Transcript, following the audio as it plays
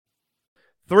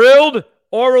Thrilled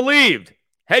or relieved?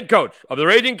 Head coach of the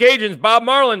Ragin Cajuns, Bob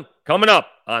Marlin, coming up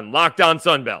on Locked On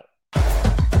Sunbelt.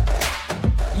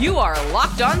 You are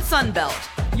Locked On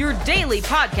Sunbelt, your daily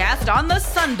podcast on the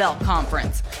Sunbelt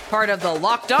Conference, part of the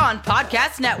Locked On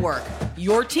Podcast Network,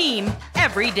 your team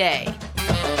every day.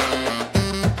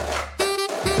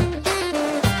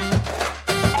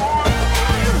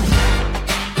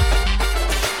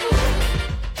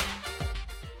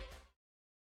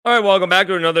 All right, welcome back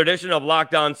to another edition of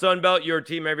Locked On Sunbelt, your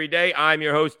team every day. I'm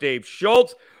your host, Dave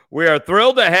Schultz. We are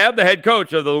thrilled to have the head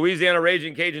coach of the Louisiana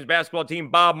Ragin Cajuns basketball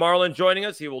team, Bob Marlin, joining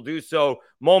us. He will do so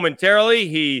momentarily.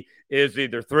 He is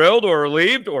either thrilled or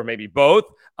relieved, or maybe both.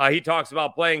 He talks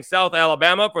about playing South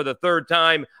Alabama for the third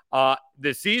time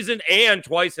this season and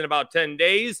twice in about 10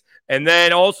 days. And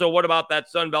then also, what about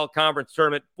that Sunbelt Conference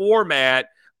tournament format?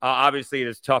 Obviously, it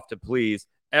is tough to please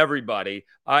everybody.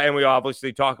 And we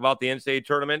obviously talk about the NCAA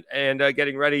tournament and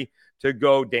getting ready to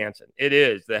go dancing. It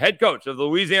is the head coach of the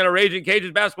Louisiana Ragin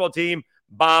Cajuns basketball team,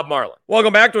 Bob Marlin.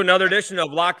 Welcome back to another edition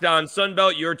of Locked On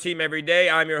Sunbelt, your team every day.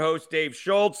 I'm your host, Dave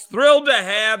Schultz. Thrilled to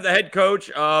have the head coach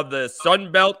of the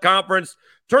Sunbelt Conference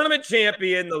tournament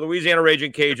champion, the Louisiana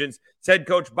Ragin Cajuns. It's head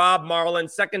coach Bob Marlin.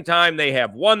 Second time they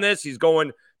have won this. He's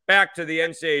going back to the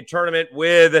NCAA tournament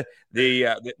with the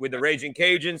Ragin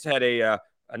Cajuns. Had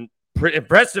an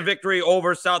impressive victory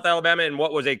over South Alabama in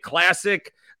what was a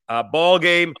classic ball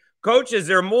game. Coach, is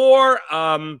there more?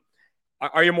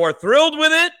 Are you more thrilled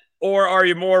with it, or are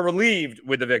you more relieved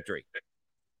with the victory?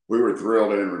 We were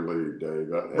thrilled and relieved, Dave.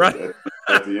 Right.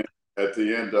 At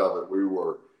the end of it, we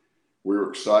were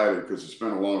excited because it's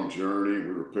been a long journey.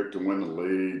 We were picked to win the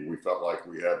league. We felt like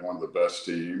we had one of the best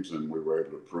teams, and we were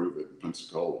able to prove it in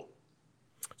Pensacola.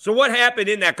 So what happened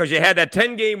in that? Because you had that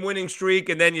 10-game winning streak,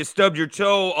 and then you stubbed your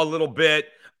toe a little bit,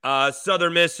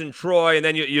 Southern Miss and Troy, and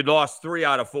then you lost 3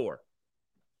 out of 4.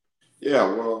 Yeah,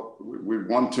 well, we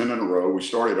won 10 in a row. We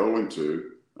started 0-2.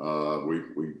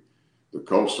 The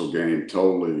Coastal game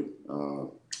totally,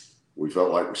 we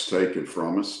felt like was taken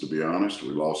from us, to be honest. We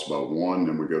lost by 1,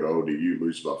 then we go to ODU,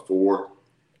 lose by 4.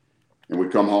 And we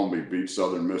come home, we beat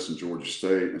Southern Miss and Georgia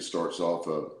State, and it starts off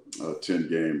a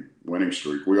 10-game winning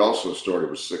streak. We also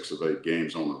started with 6 of 8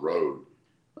 games on the road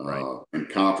in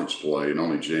conference play, and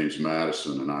only James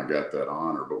Madison and I got that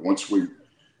honor. But once we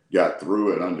got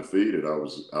through it undefeated, I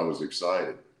was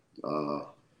excited.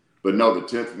 But no, the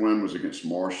 10th win was against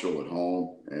Marshall at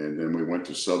home, and then we went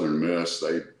to Southern Miss.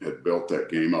 They had built that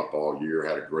game up all year,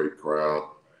 had a great crowd.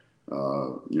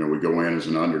 We go in as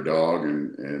an underdog,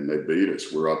 and they beat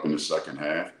us. We're up in the second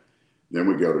half. Then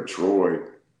we go to Troy,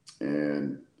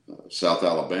 and South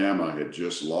Alabama had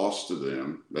just lost to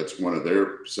them. That's one of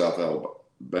their South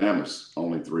Alabama's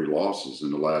only 3 losses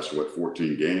in the last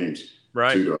 14 games.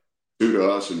 Right. 2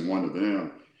 to us and 1 to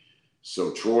them.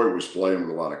 So Troy was playing with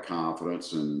a lot of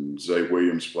confidence, and Zay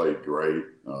Williams played great.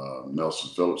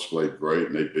 Nelson Phillips played great,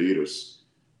 and they beat us.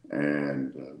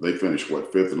 And they finished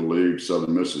 5th in the league.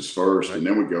 Southern Miss is 1st, right. And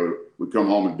then we come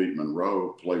home and beat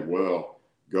Monroe, play well,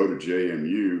 go to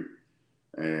JMU,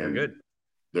 and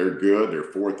they're good. They're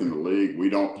 4th in the league. We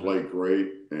don't play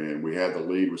great, and we had the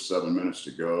lead with 7 minutes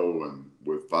to go, and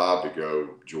with 5 to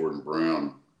go, Jordan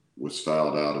Brown was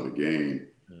fouled out of the game,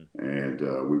 and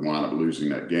we wound up losing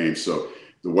that game. So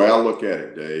the way I look at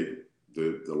it, Dave,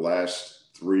 the last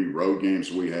 3 road games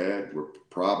we had were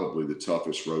probably the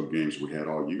toughest road games we had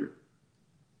all year.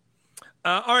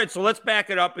 All right, so let's back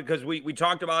it up, because we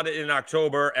talked about it in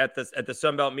October at the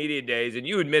Sunbelt Media Days, and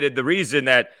you admitted the reason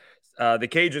that the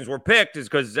Cajuns were picked is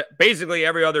because basically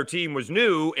every other team was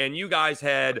new, and you guys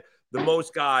had the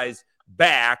most guys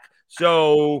back.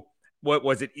 So what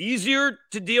was it easier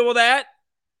to deal with that?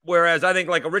 Whereas I think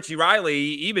like a Richie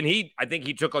Riley, I think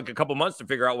he took like a couple months to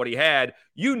figure out what he had.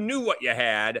 You knew what you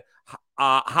had.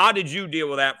 How did you deal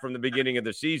with that from the beginning of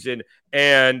the season,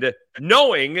 and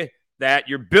knowing that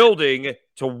you're building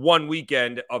to one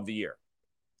weekend of the year?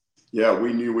 Yeah,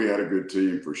 we knew we had a good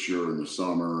team for sure in the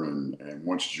summer. And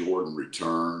once Jordan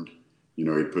returned, he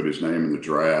put his name in the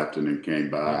draft and then came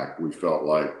back. We felt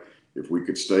like if we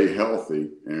could stay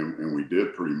healthy, and we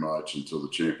did pretty much until the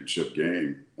championship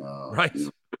game. Right.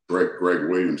 Greg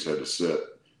Williams had to sit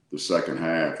the second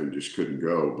half and just couldn't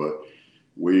go. But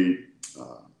we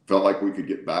felt like we could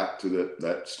get back to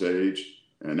that stage.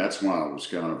 And that's why it was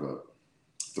kind of a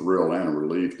thrill and a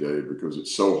relief, Dave, because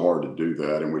it's so hard to do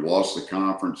that. And we lost the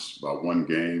conference by 1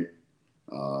 game.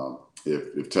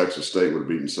 If Texas State would have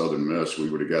beaten Southern Miss, we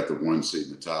would have got the 1 seed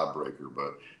in the tiebreaker.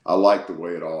 But I like the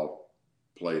way it all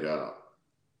played out.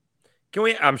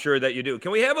 I'm sure that you do.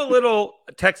 Can we have a little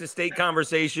Texas State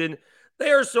conversation?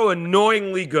 They are so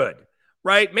annoyingly good,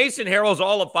 right? Mason Harrell's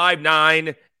all of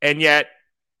 5'9", and yet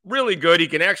really good. He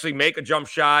can actually make a jump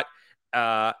shot,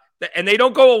 and they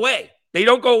don't go away. They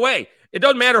don't go away. It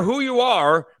doesn't matter who you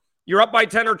are. You're up by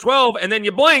 10 or 12, and then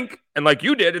you blink, and like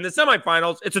you did in the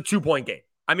semifinals, it's a 2-point game.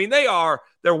 I mean,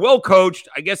 they're well coached.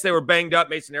 I guess they were banged up.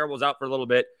 Mason Harrell was out for a little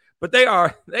bit, but they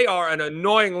are an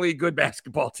annoyingly good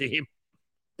basketball team.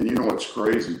 And you know what's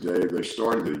crazy, Dave? They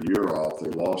started the year off.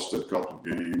 They lost a couple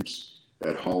games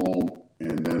at home,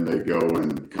 and then they go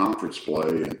in conference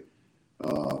play, and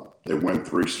they win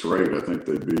 3 straight. I think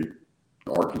they beat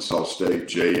Arkansas State,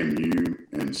 JMU,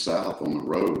 and South on the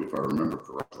road, if I remember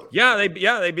correctly. Yeah, they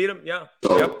beat them. Yeah.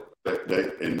 So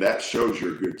and that shows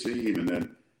you're a good team. And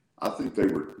then I think they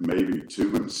were maybe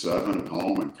 2-7 at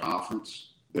home in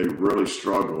conference. They really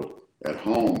struggled at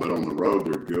home, but on the road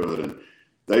they're good, and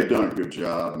they've done a good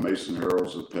job. Mason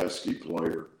Harrell's a pesky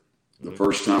player. The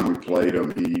first time we played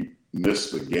him, he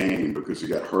missed the game because he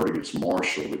got hurt against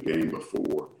Marshall the game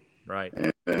before. Right.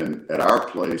 And then at our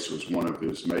place was one of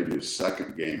maybe his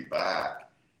second game back,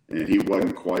 and he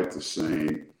wasn't quite the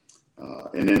same.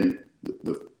 And then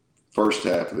the first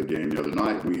half of the game the other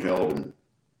night, we held him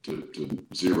to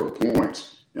 0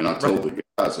 points. And I told the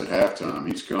guys at halftime,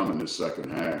 he's coming this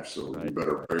second half, so you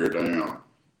better bear down.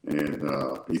 And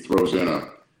he throws in a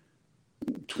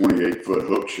 28-foot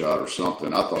hook shot or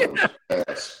something. I thought it was a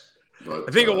pass. But,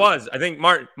 I think it was. I think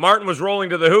Martin was rolling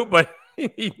to the hoop, but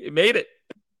he made it.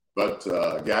 But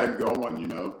got him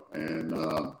going,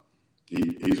 and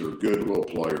he's a good little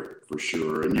player for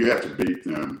sure. And you have to beat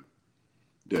them,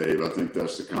 Dave. I think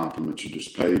that's the compliment you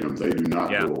just paid them. They do not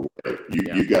go away.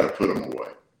 You got to put them away.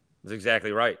 That's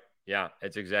exactly right. Yeah,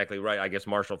 it's exactly right. I guess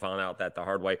Marshall found out that the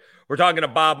hard way. We're talking to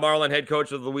Bob Marlin, head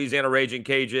coach of the Louisiana Ragin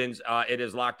Cajuns. It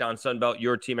is Locked On Sunbelt,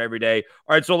 your team every day.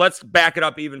 All right, so let's back it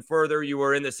up even further. You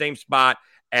were in the same spot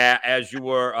as you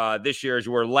were this year as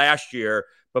you were last year.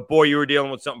 But, boy, you were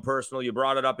dealing with something personal. You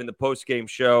brought it up in the post-game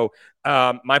show.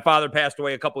 My father passed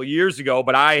away a couple of years ago,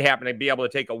 but I happened to be able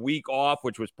to take a week off,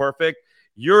 which was perfect.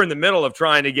 You're in the middle of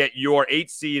trying to get your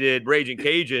 8-seeded Ragin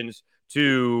Cajuns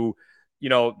to,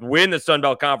 win the Sun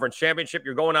Belt Conference Championship.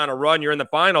 You're going on a run. You're in the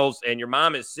finals, and your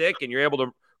mom is sick, and you're able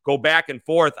to go back and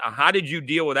forth. How did you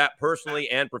deal with that personally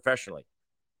and professionally?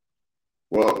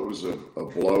 Well, it was a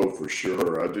blow for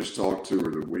sure. I just talked to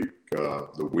her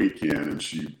the weekend, and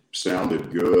she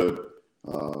sounded good,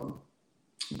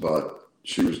 but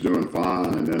she was doing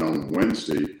fine. And then on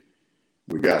Wednesday,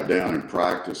 we got down in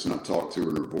practice, and I talked to her,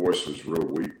 and her voice was real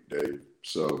weak, Dave.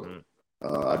 So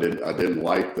I didn't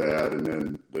like that. And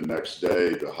then the next day,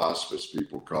 the hospice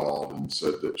people called and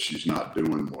said that she's not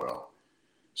doing well.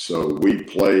 So we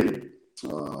played.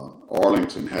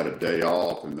 Arlington had a day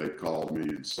off, and they called me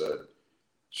and said,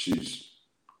 she's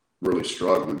really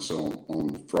struggling. So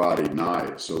on Friday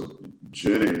night, so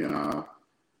Jenny and I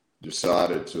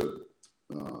decided to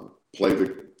play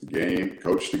the game,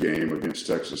 coach the game against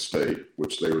Texas State,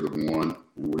 which they were the 1 and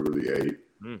we were the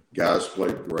 8. Guys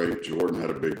played great. Jordan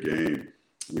had a big game.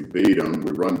 We beat them.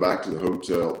 We run back to the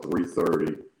hotel at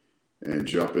 3:30 and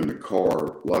jump in the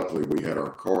car. Luckily, we had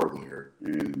our car there,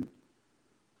 and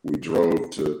we drove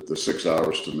to the 6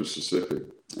 hours to Mississippi,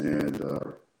 and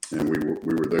we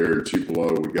were there in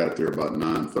Tupelo. We got there about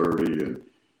 9:30,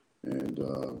 and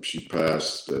she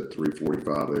passed at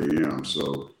 3:45 a.m.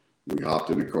 So we hopped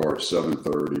in the car at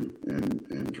 7:30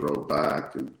 and drove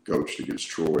back and coached against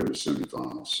Troy in the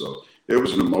semifinals. So it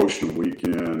was an emotional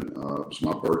weekend. It was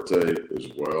my birthday as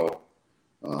well,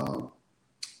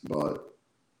 but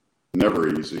never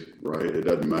easy, right? It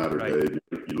doesn't matter, Dave.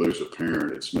 You lose a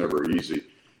parent, it's never easy.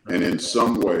 And in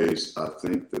some ways, I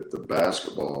think that the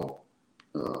basketball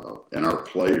and our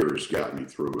players got me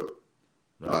through it.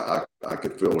 I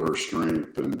could feel her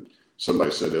strength, and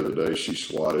somebody said the other day she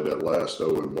swatted that last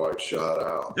Owen White shot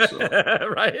out. So.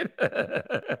 Right?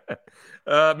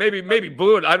 Maybe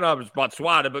blew it. I don't know if it's about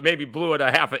swatted, but maybe blew it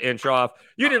a half an inch off.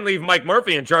 You didn't leave Mike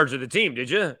Murphy in charge of the team, did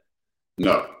you?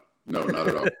 No, not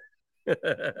at all.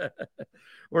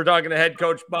 We're talking to head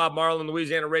coach Bob Marlin,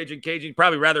 Louisiana Ragin Cajuns.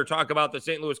 Probably rather talk about the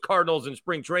St. Louis Cardinals in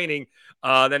spring training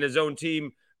than his own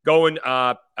team going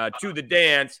to the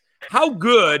dance. How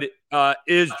good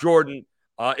is Jordan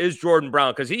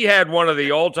Brown? Because he had one of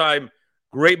the all-time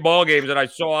great ball games that I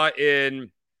saw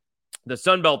in the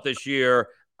Sun Belt this year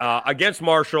against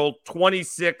Marshall,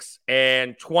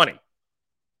 26-20.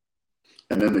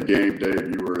 And then the game,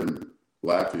 Dave, you were in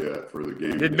Lafayette for the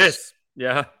game. Did miss,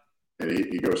 yeah. And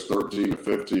he goes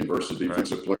 13-15 versus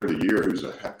Defensive Player of the Year, who's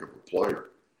a heck of a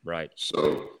player. Right.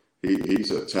 So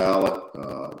he's a talent.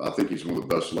 I think he's one of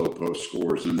the best low post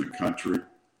scorers in the country.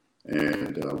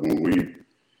 And when we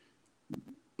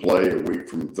play a week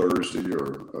from Thursday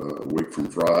or a week from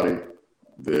Friday,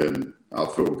 then I'll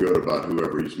feel good about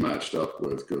whoever he's matched up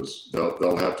with, because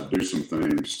they'll have to do some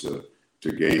things to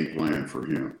game plan for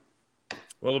him.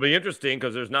 Well, it'll be interesting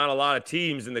because there's not a lot of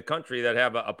teams in the country that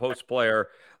have a post player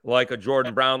like a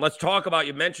Jordan Brown. Let's talk about,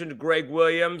 you mentioned Greg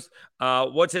Williams.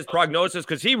 What's his prognosis?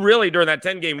 Because he really, during that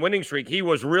 10-game winning streak, he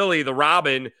was really the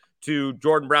Robin to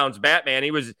Jordan Brown's Batman.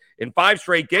 He was in 5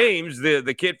 straight games.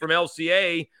 The kid from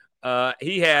LCA,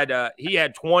 he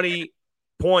had 20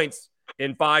 points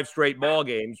in 5 straight ball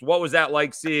games. What was that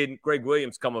like seeing Greg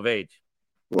Williams come of age?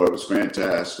 Well, it was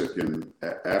fantastic. And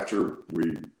after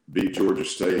we beat Georgia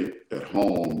State at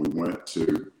home, we went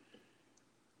to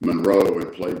Monroe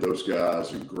and played those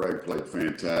guys, and Greg played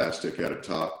fantastic, had a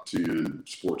top 10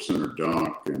 Sports Center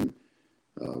dunk, and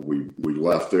we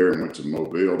left there and went to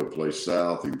Mobile to play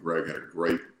South, and Greg had a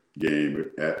great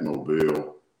game at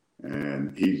Mobile,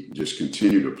 and he just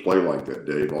continued to play like that,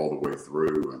 Dave, all the way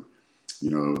through, and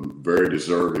very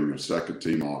deserving of second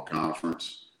team all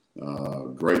conference.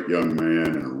 Great young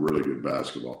man and a really good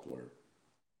basketball player.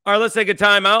 All right, let's take a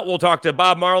timeout. We'll talk to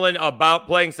Bob Marlin about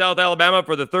playing South Alabama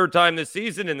for the 3rd time this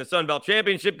season in the Sun Belt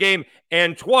Championship game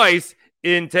and twice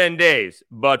in 10 days.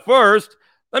 But first,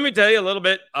 let me tell you a little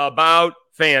bit about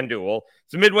FanDuel.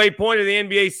 It's the midway point of the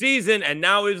NBA season, and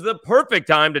now is the perfect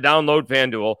time to download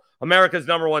FanDuel, America's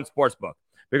 #1 sportsbook,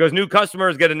 because new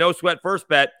customers get a no-sweat first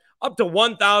bet up to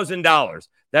 $1,000.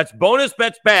 That's bonus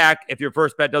bets back if your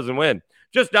first bet doesn't win.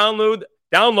 Just download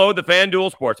the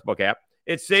FanDuel Sportsbook app.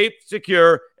 It's safe,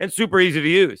 secure, and super easy to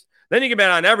use. Then you can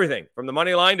bet on everything from the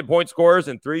money line to point scorers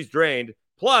and threes drained.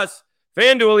 Plus,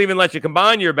 FanDuel even lets you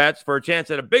combine your bets for a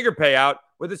chance at a bigger payout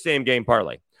with the same game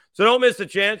parlay. So don't miss the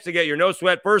chance to get your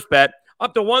no-sweat first bet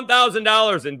up to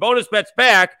 $1,000 in bonus bets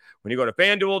back when you go to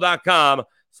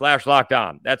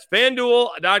FanDuel.com/LockedOn. That's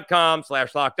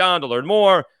FanDuel.com/LockedOn to learn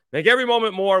more. Make every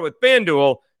moment more with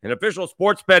FanDuel, an official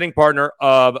sports betting partner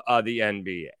of the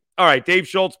NBA. All right, Dave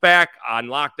Schultz back on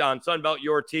Locked On Sunbelt,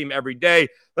 your team every day.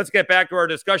 Let's get back to our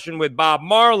discussion with Bob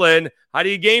Marlin. How do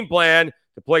you game plan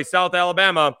to play South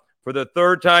Alabama for the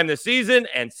 3rd time this season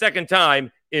and 2nd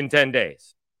time in 10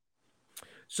 days?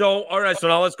 So, all right, so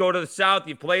now let's go to the South.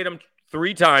 You played them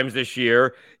 3 times this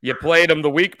year. You played them the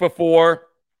week before,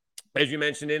 as you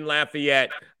mentioned, in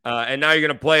Lafayette, and now you're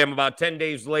going to play them about 10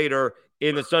 days later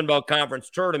in the Sun Belt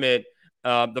Conference tournament.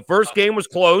 The first game was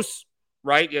close,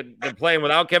 right? They're playing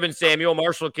without Kevin Samuel.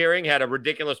 Marshall Carring had a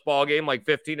ridiculous ball game, like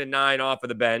 15-9 off of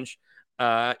the bench.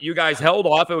 You guys held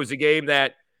off. It was a game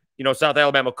that, South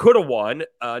Alabama could have won,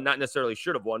 not necessarily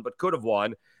should have won, but could have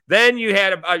won. Then you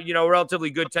had a relatively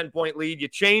good 10-point lead. You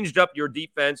changed up your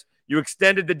defense. You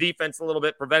extended the defense a little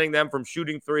bit, preventing them from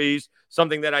shooting threes,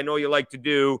 something that I know you like to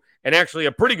do, and actually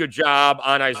a pretty good job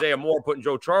on Isaiah Moore putting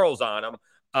Joe Charles on him.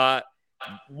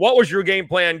 What was your game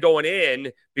plan going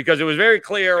in? Because it was very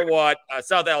clear what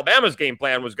South Alabama's game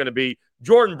plan was going to be.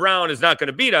 Jordan Brown is not going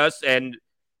to beat us and,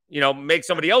 make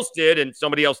somebody else did, and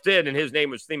somebody else did, and his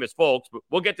name was Themis Folks. But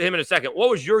we'll get to him in a second.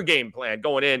 What was your game plan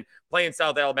going in, playing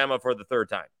South Alabama for the 3rd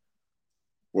time?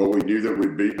 Well, we knew that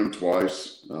we'd beaten them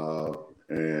twice, but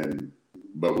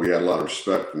we had a lot of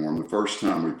respect for them. The first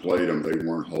time we played them, they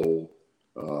weren't whole.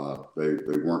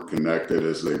 They weren't connected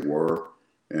as they were.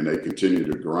 And they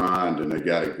continued to grind, and they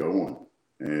got it going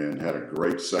and had a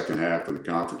great second half of the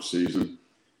conference season.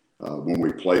 When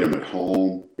we played them at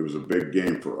home, it was a big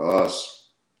game for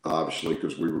us, obviously,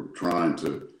 because we were trying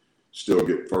to still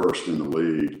get first in the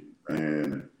league.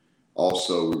 And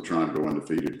also, we were trying to go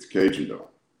undefeated at the Cajun Dome.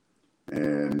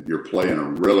 And you're playing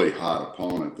a really hot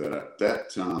opponent that at that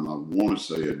time, I want to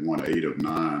say had won 8 of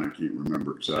 9. I can't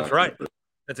remember exactly. That's right.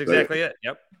 That's exactly it.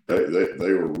 Yep.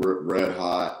 They were red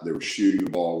hot. They were shooting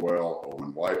the ball well.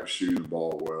 Owen White was shooting the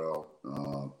ball well.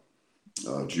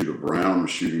 Judah Brown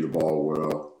was shooting the ball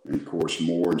well. And, of course,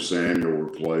 Moore and Samuel were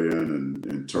playing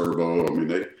and Turbo. I mean,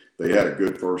 they had a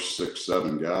good first 6,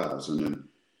 7 guys. And then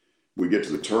we get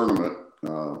to the tournament,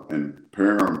 and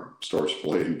Parham starts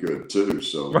playing good too.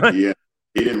 So right. He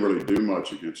didn't really do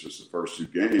much against us the first 2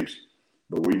 games.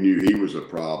 But we knew he was a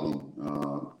problem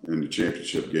in the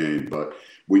championship game. But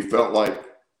we felt like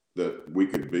that we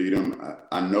could beat him.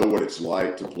 I know what it's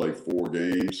like to play 4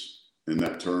 games in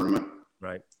that tournament,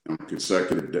 right?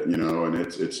 Consecutive, and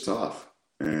it's tough.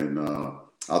 And I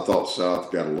thought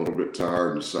South got a little bit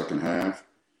tired in the second half,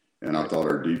 and I thought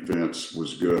our defense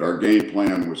was good. Our game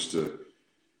plan was to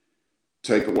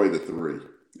take away the 3,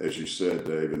 as you said,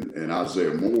 Dave, and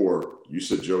Isaiah Moore. You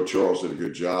said Joe Charles did a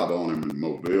good job on him in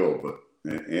Mobile,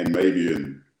 and maybe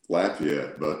in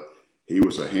Lafayette, but he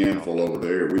was a handful over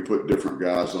there. We put different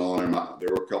guys on him.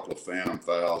 There were a couple of phantom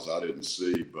fouls I didn't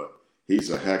see, but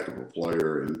he's a heck of a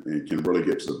player and can really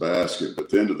get to the basket. But at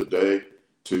the end of the day,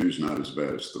 2's not as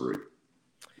bad as 3.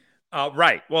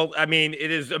 Right. Well, I mean,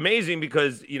 it is amazing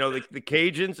because, the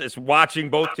Cajuns, it's watching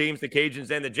both teams, the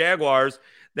Cajuns and the Jaguars,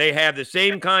 they have the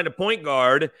same kind of point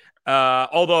guard.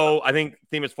 Although I think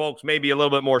Themis Folks may be a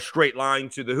little bit more straight line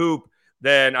to the hoop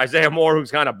than Isaiah Moore,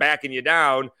 who's kind of backing you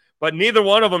down. But neither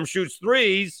one of them shoots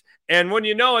threes. And when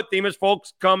you know it, Themis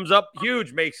Folks comes up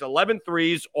huge, makes 11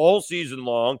 threes all season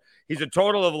long. He's a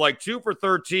total of like 2 for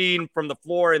 13 from the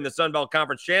floor in the Sun Belt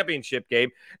Conference Championship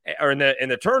game or in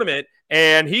the tournament.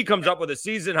 And he comes up with a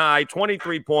season high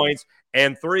 23 points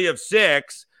and 3 of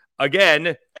 6.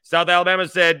 Again, South Alabama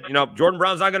said, Jordan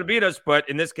Brown's not going to beat us. But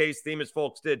in this case, Themis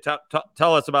Folks did.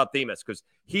 Tell us about Themis, because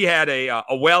he had a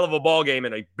whale of a ball game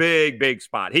in a big, big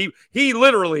spot. He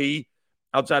literally,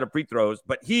 outside of free throws,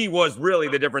 but he was really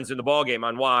the difference in the ball game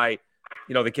on why,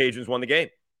 the Cajuns won the game.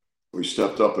 We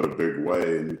stepped up in a big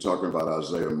way, and you're talking about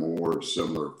Isaiah Moore,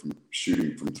 similar from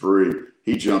shooting from 3.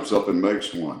 He jumps up and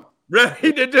makes one. Right,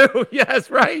 he did too. Yes,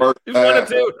 right. He's 1 of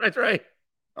 2. That's right.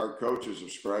 Our coaches are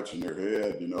scratching their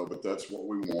head, but that's what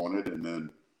we wanted. And then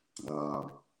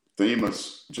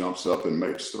Themis jumps up and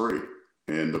makes 3.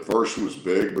 And the first one was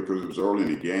big because it was early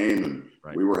in the game,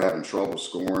 and we were having trouble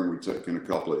scoring. We'd taken a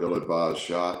couple of ill-advised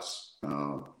shots,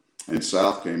 and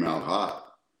South came out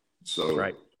hot.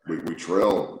 So we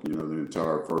trailed, the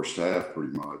entire first half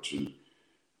pretty much. And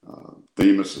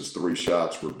Themis's 3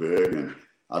 shots were big. And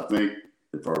I think,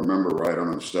 if I remember right, I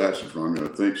don't know the stats in front of me,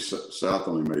 I think South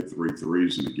only made 3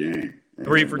 threes in the game.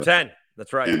 3 for 10.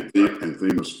 That's right. And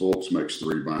Themis Folks makes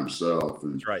 3 by himself.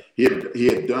 And that's right. He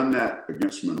had done that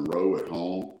against Monroe at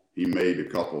home. He made a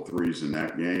couple of threes in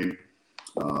that game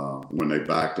when they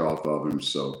backed off of him.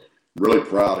 So really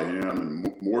proud of him,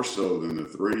 and more so than the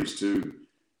threes too,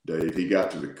 Dave. He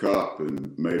got to the cup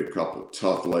and made a couple of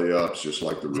tough layups, just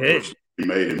like the reverse he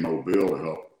made in Mobile to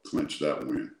help clinch that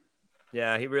win.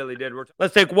 Yeah, he really did.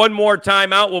 Let's take one more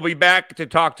time out. We'll be back to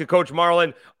talk to Coach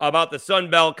Marlin about the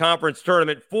Sun Belt Conference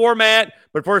Tournament format.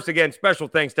 But first, again, special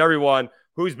thanks to everyone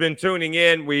who's been tuning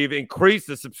in. We've increased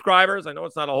the subscribers. I know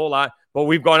it's not a whole lot, but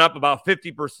we've gone up about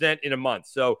 50% in a month.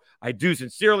 So I do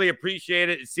sincerely appreciate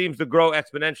it. It seems to grow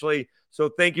exponentially. So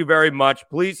thank you very much.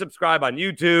 Please subscribe on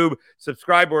YouTube.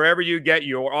 Subscribe wherever you get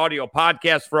your audio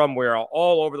podcasts from. We're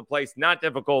all over the place. Not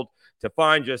difficult to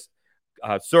find. Just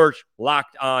search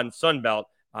Locked On Sunbelt.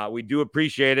 We do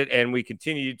appreciate it, and we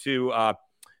continue to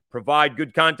provide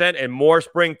good content, and more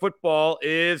spring football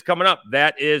is coming up.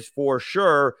 That is for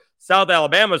sure. South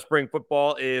Alabama spring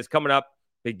football is coming up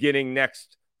beginning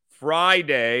next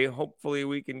Friday. Hopefully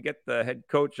we can get the head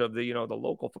coach of the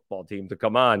local football team to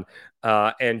come on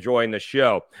and join the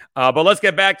show. But let's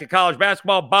get back to college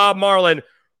basketball. Bob Marlin,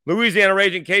 Louisiana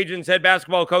Ragin Cajuns head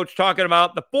basketball coach, talking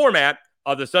about the format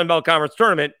of the Sun Belt Conference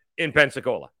Tournament in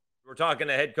Pensacola. We're talking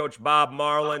to head coach Bob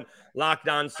Marlin, Locked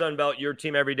On Sunbelt, your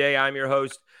team every day. I'm your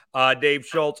host, Dave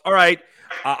Schultz. All right,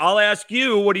 I'll ask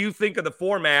you, what do you think of the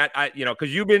format?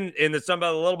 Because you've been in the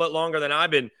Sunbelt a little bit longer than I've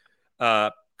been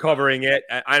covering it.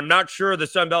 I'm not sure the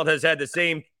Sunbelt has had the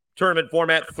same tournament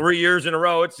format 3 years in a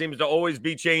row. It seems to always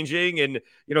be changing, and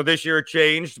this year it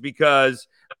changed because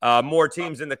more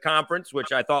teams in the conference,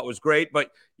 which I thought was great.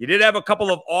 But you did have a couple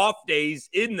of off days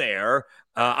in there.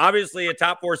 Obviously, a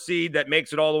top 4 seed that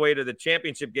makes it all the way to the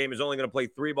championship game is only going to play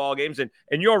 3 ball games. And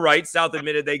you're right, South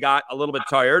admitted they got a little bit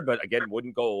tired, but again,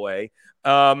 wouldn't go away.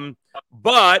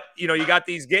 But, you got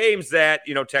these games that,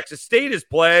 Texas State is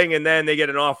playing and then they get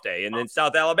an off day. And then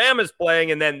South Alabama is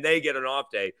playing and then they get an off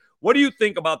day. What do you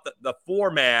think about the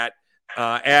format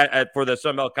for the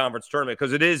Sun Belt Conference Tournament?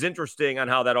 Because it is interesting on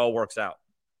how that all works out.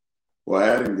 Well,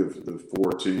 adding the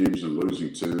 4 teams and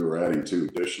losing 2, or adding 2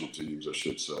 additional teams, I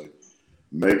should say,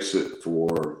 makes it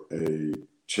for a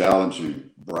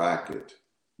challenging bracket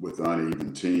with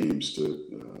uneven teams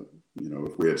to,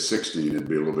 if we had 16, it'd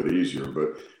be a little bit easier.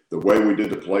 But the way we did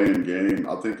the play-in game,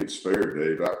 I think it's fair,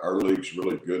 Dave. Our league's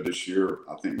really good this year.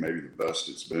 I think maybe the best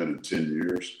it's been in 10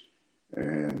 years.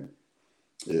 And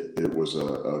it was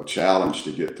a challenge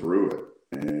to get through it.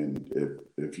 And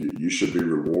if you should be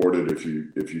rewarded if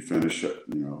you finish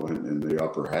in the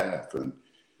upper half. And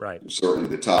right. Certainly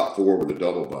the top 4 with a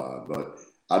double bye, but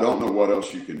I don't know what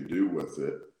else you can do with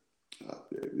it,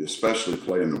 especially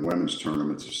playing the women's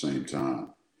tournaments at the same time.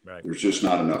 Right. There's just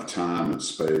not enough time and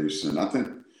space. And I think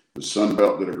the Sun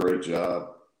Belt did a great job.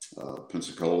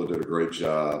 Pensacola did a great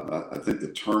job. I think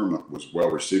the tournament was well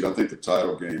received. I think the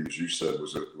title game, as you said,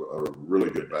 was a really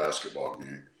good basketball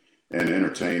game and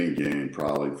entertaining game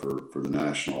probably for the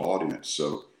national audience.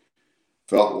 So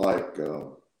felt like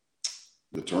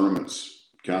the tournament's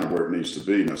kind of where it needs to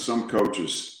be. Now, some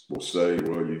coaches will say,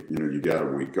 well, you got a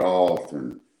week off.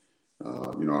 And,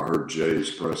 I heard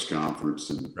Jay's press conference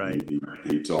and right.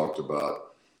 he talked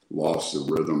about lost the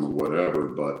rhythm or whatever,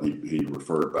 but he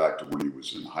referred back to when he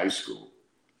was in high school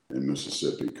in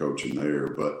Mississippi coaching there.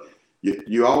 But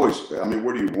you always, I mean,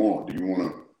 what do you want? Do you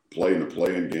want to play in a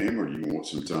playing game, or do you want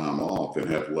some time off and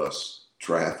have less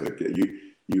traffic?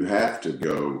 You have to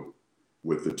go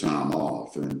with the time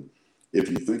off. And if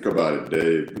you think about it,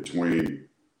 Dave, between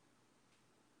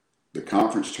the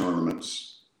conference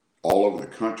tournaments all over the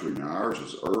country, now ours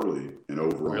is early and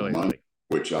over Really on Monday,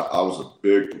 which I was a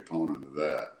big proponent of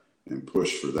that and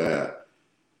pushed for that.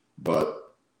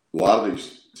 But a lot of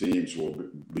these teams will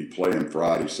be playing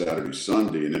Friday, Saturday,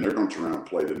 Sunday, and then they're going to turn around and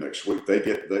play the next week. They're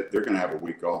going to have a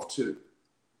week off too.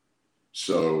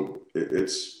 So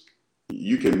it's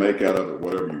you can make out of it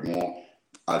whatever you want.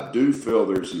 I do feel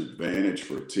there's an advantage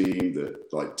for a team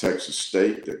that like Texas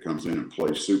State that comes in and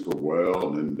plays super well,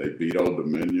 and then they beat Old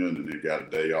Dominion and they got a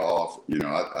day off. You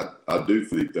know, I do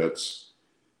think that's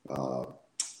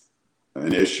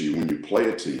an issue when you play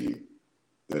a team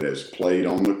that has played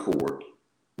on the court,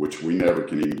 which we never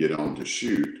can even get on to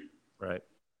shoot. Right.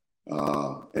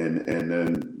 And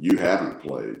then you haven't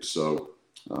played. So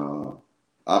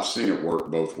I've seen it work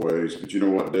both ways. But you know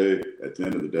what, Dave? At the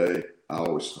end of the day, I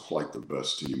always feel like the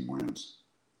best team wins.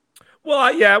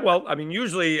 Well, yeah. Well, I mean,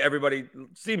 usually everybody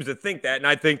seems to think that. And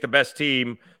I think the best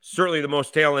team, certainly the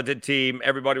most talented team,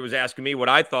 everybody was asking me what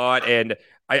I thought. And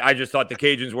I just thought the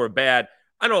Cajuns were bad.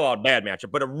 I know a bad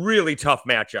matchup, but a really tough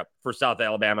matchup for South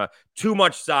Alabama. Too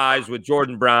much size with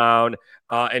Jordan Brown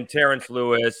and Terrence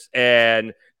Lewis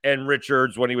and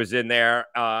Richards when he was in there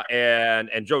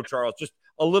and Joe Charles. Just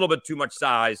a little bit too much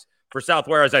size for South.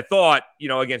 Whereas I thought,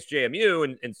 against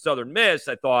JMU and Southern Miss,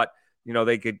 I thought,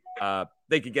 they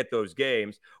could get those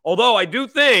games. Although I do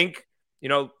think,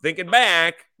 thinking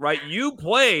back, right, you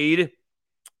played,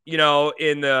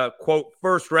 in the quote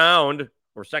first round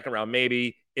or second round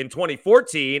maybe in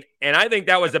 2014, and I think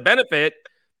that was a benefit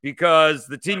because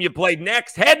the team you played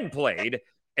next hadn't played,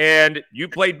 and you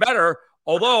played better.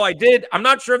 Although I'm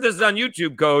not sure if this is on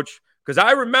YouTube, Coach, because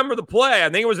I remember the play. I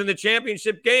think it was in the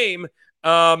championship game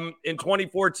in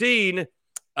 2014.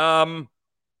 Alfred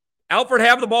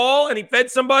had the ball, and he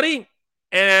fed somebody,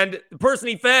 and the person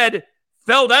he fed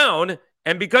fell down,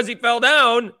 and because he fell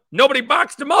down, nobody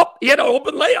boxed him up. He had an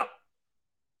open layup.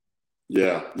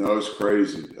 Yeah, no, it's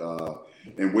crazy.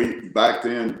 And we back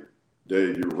then,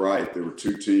 Dave, you're right. There were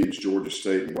two teams, Georgia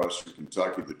State and Western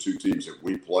Kentucky, the two teams that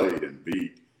we played and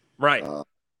beat. Right.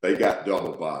 They got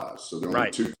double buys. So there were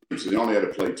two teams. They only had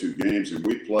to play two games, and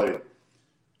we played.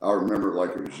 I remember like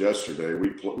it was yesterday. We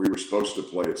were supposed to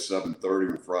play at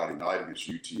 7:30 on Friday night against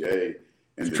UTA.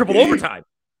 And it's triple overtime.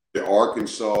 The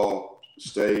Arkansas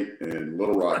State and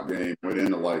Little Rock game went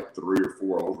into like 3 or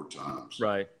 4 overtimes.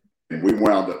 Right. And we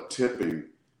wound up tipping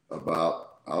about,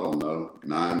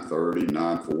 9:30,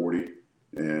 9:40.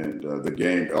 And the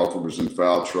game, Alfred was in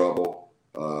foul trouble.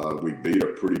 We beat a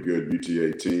pretty good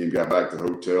UTA team, got back to the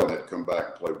hotel, had to come back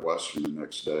and play Western the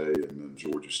next day, and then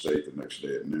Georgia State the next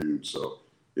day at noon. So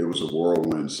it was a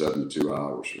whirlwind 72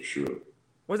 hours for sure.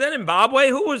 Was that in Zimbabwe?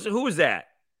 Who was that?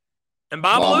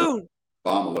 Mbabalu?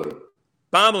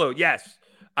 Bamalu, yes.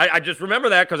 I just remember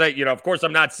that because of course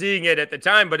I'm not seeing it at the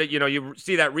time, but you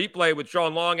see that replay with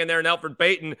Sean Long in there and Alfred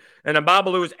Payton, and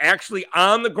Mbabalu is actually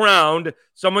on the ground.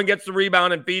 Someone gets the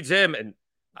rebound and feeds him, and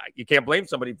you can't blame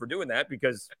somebody for doing that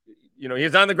because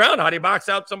he's on the ground. How do you box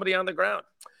out somebody on the ground?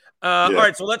 All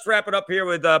right, so let's wrap it up here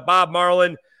with Bob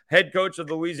Marlin, head coach of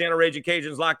the Louisiana Ragin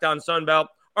Cajuns, Locked On Sunbelt.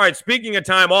 All right, speaking of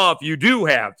time off, you do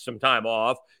have some time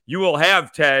off. You will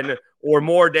have 10 or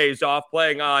more days off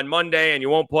playing on Monday, and you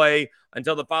won't play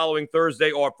until the following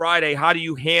Thursday or Friday. How do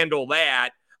you handle that?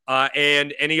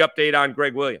 And any update on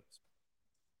Greg Williams?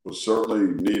 Well,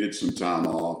 certainly needed some time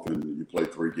off, and you play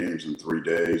 3 games in 3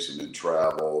 days, and then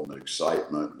travel and the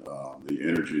excitement, the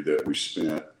energy that we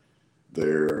spent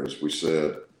there. As we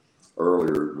said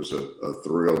earlier, it was a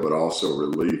thrill, but also a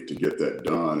relief to get that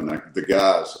done. And the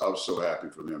guys, I was so happy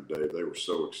for them, Dave. They were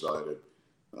so excited.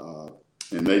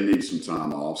 And they need some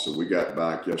time off. So we got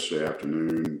back yesterday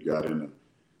afternoon, got into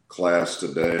class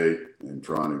today and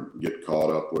trying to get caught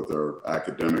up with our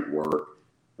academic work,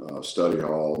 study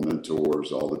hall,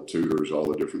 mentors, all the tutors, all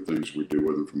the different things we do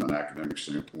with them from an academic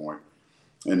standpoint.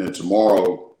 And then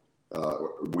tomorrow,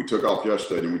 we took off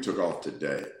yesterday and we took off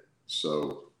today.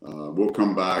 So we'll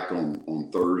come back on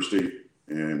Thursday,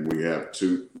 and we have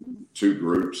two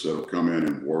groups that will come in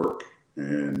and work.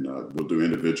 And we'll do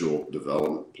individual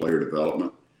development, player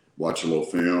development, watch a little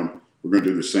film. We're going to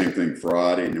do the same thing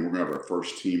Friday, and then we're going to have our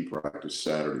first team practice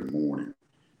Saturday morning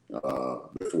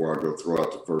before I go throw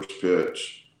out the first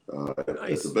pitch at the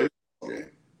baseball game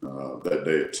that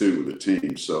day at 2 with the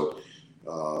team. So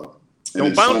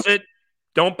don't bounce it.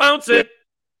 Don't bounce it.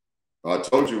 I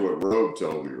told you what Robe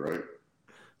told me, right?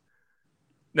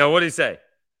 No, what did he say?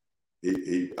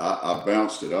 I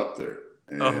bounced it up there.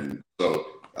 And so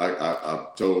I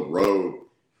told Robe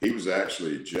he was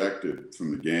actually ejected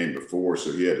from the game before,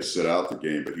 so he had to sit out the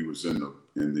game, but he was in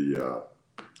the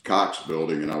Cox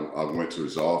building, and I went to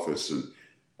his office and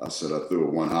I said, I threw a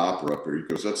one hopper up here. He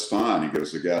goes, that's fine. He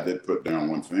goes, the guy did put down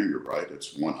one finger, right?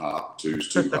 It's one hop, two's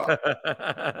two hop.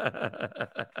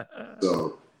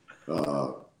 So,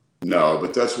 no,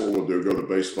 but that's what we'll do. Go to the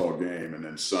baseball game, and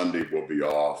then Sunday we'll be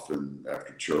off, and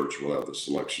after church we'll have the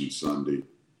Selection Sunday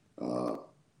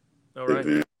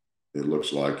event. It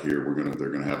looks like here they're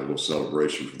gonna have a little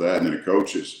celebration for that, and then the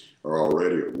coaches are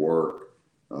already at work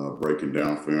breaking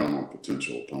down film on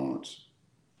potential opponents.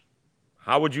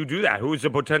 How would you do that? Who's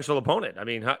the potential opponent? I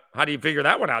mean, how do you figure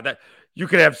that one out? That you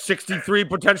could have 63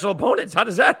 potential opponents. How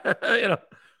does that,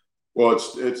 Well,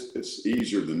 it's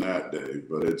easier than that, Dave,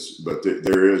 but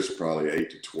there is probably 8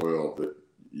 to 12 that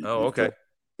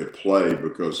that play,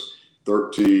 because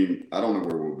 13. I don't know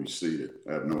where we'll be seated.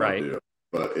 I have no idea.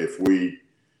 But if we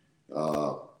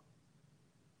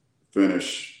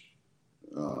finish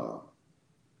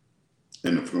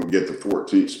if we get the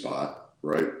 14th spot.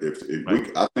 Right.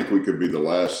 I think we could be the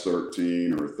last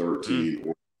 13 or 13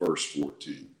 or first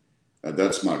 14.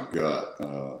 That's my gut.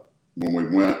 When we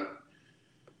went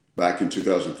back in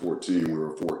 2014, we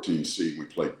were a 14 seed. We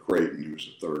played Creighton, who was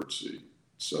a 3rd seed.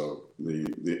 So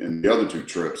the other 2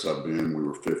 trips I've been, we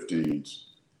were 15s.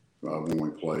 When we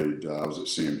played, I was at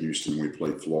Sam Houston. We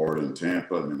played Florida and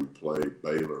Tampa, and then we played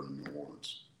Baylor and New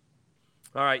Orleans.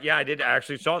 All right. Yeah, I did. I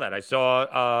actually saw that. I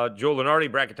saw Joe Lenardi,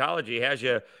 Bracketology, has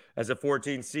you as a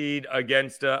 14 seed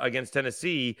against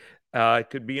Tennessee. It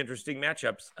could be interesting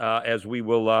matchups as we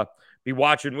will be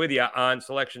watching with you on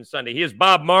Selection Sunday. He is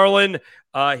Bob Marlin.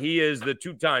 He is the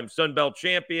 2-time Sun Belt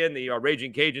champion. The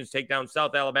Ragin Cajuns take down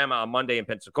South Alabama on Monday in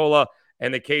Pensacola,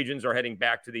 and the Cajuns are heading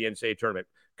back to the NCAA tournament.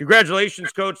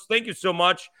 Congratulations, Coach. Thank you so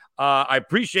much. I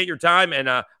appreciate your time, and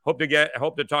hope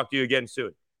to talk to you again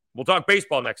soon. We'll talk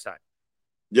baseball next time.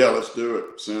 Yeah, let's do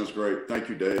it. Sounds great. Thank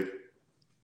you, Dave.